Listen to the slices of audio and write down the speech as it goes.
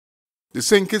The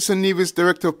St. Kitts and Nevis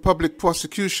Director of Public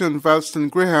Prosecution,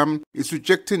 Valston Graham, is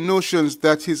rejecting notions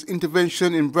that his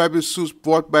intervention in bribery suits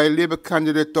brought by Labour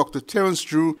candidate Dr. Terence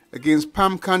Drew against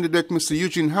PAM candidate Mr.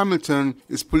 Eugene Hamilton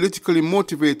is politically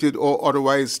motivated or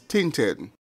otherwise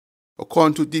tainted.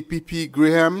 According to DPP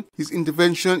Graham, his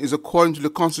intervention is according to the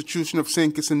Constitution of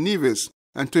St. Kitts and Nevis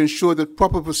and to ensure that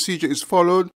proper procedure is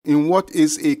followed in what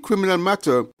is a criminal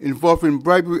matter involving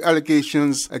bribery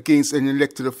allegations against an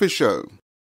elected official.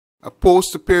 A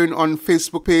post appearing on the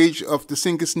Facebook page of the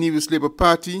St. Kitts and Nevis Labour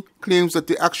Party claims that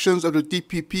the actions of the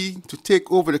DPP to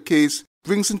take over the case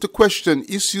brings into question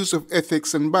issues of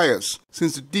ethics and bias,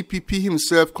 since the DPP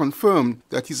himself confirmed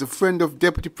that he is a friend of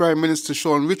Deputy Prime Minister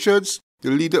Sean Richards,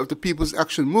 the leader of the People's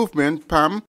Action Movement,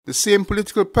 PAM, the same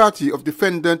political party of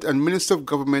defendant and Minister of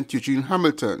Government Eugene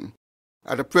Hamilton.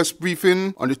 At a press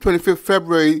briefing on the 25th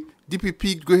February,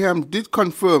 DPP Graham did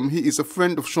confirm he is a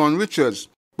friend of Sean Richards,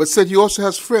 but said he also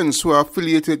has friends who are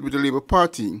affiliated with the Labour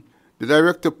Party. The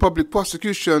Director of Public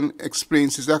Prosecution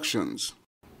explains his actions.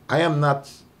 I am not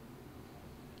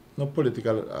no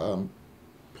political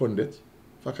pundit.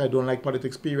 In fact, I don't like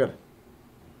politics, period.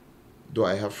 Do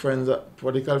I have friends,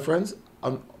 political friends?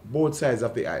 On both sides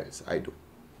of the aisles, I do.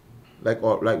 Like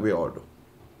we all do.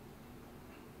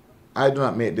 I do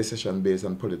not make decisions based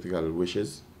on political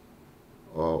wishes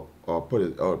or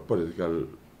political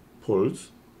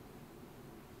polls.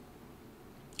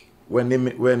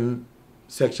 When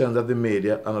sections of the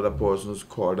media and other persons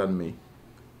called on me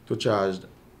to charge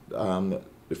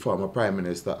the former Prime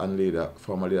Minister and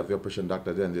former leader of the opposition,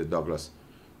 Dr. Denzel Douglas,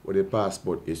 with a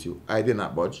passport issue, I did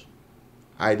not budge.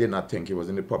 I did not think it was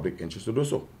in the public interest to do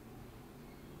so.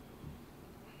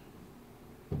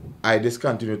 I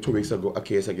discontinued 2 weeks ago a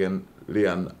case against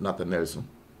Leon Nathan Nelson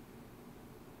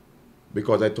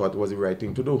because I thought it was the right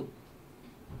thing to do.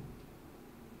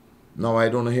 Now I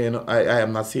don't hear, I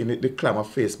am not seeing the clam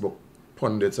of Facebook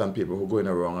pundits and people who are going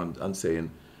around and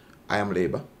saying I am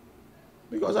Labour,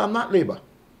 because I'm not Labour.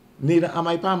 Neither am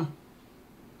I PAM,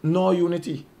 nor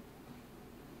Unity.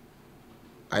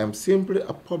 I am simply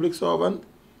a public servant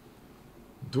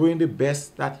doing the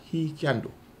best that he can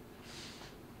do.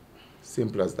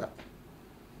 Simple as that.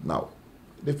 Now,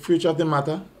 the future of the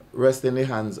matter rests in the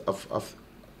hands of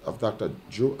Dr.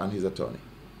 Drew and his attorney.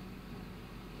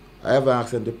 I have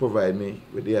asked them to provide me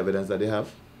with the evidence that they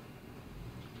have.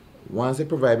 Once they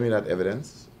provide me that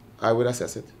evidence, I will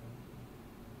assess it.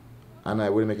 And I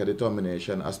will make a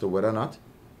determination as to whether or not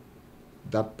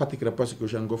that particular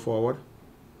prosecution go forward,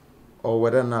 or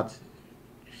whether or not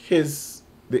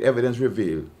the evidence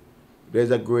revealed there is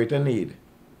a greater need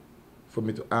for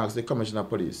me to ask the Commissioner of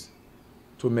Police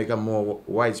to make a more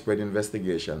widespread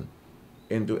investigation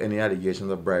into any allegations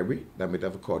of bribery that might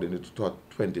have occurred in the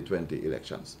 2020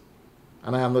 elections.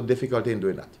 And I have no difficulty in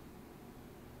doing that,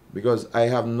 because I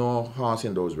have no horse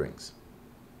in those rings.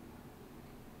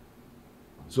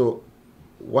 So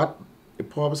what the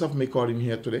purpose of me calling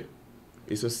here today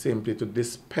is simply to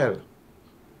dispel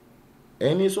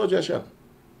any suggestion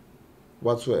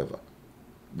whatsoever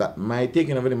that my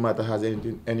taking over the matter has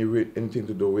anything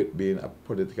to do with being a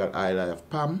political ally of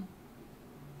PAM,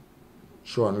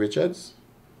 Sean Richards,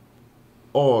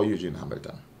 or Eugene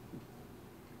Hamilton.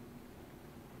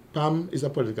 PAM is a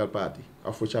political party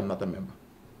of which I'm not a member.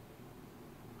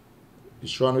 Is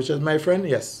Sean Richards my friend?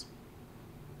 Yes.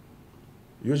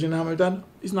 Eugene Hamilton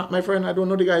is not my friend. I don't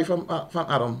know the guy from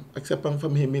Adam, except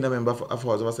from him being a member of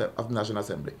the National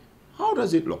Assembly. How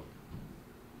does it look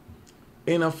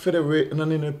in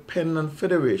an independent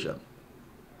federation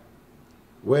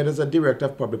where there's a director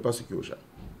of public prosecution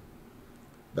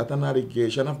that an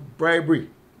allegation of bribery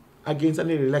against an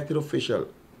elected official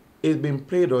is being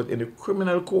played out in the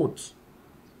criminal courts,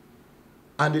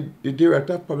 and the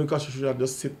director of public prosecution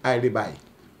just sit idly by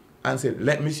and say,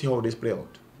 let me see how this play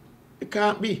out? It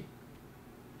can't be.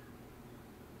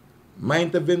 My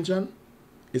intervention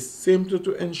is simply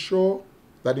to ensure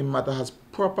that the matter has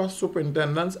proper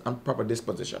superintendence and proper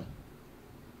disposition.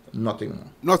 Nothing more.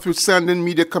 Notwithstanding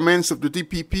media comments of the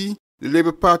DPP, the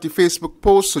Labour Party Facebook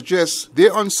post suggests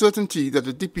their uncertainty that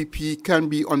the DPP can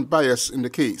be unbiased in the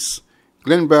case.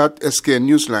 Glenn Batt, SK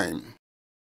Newsline.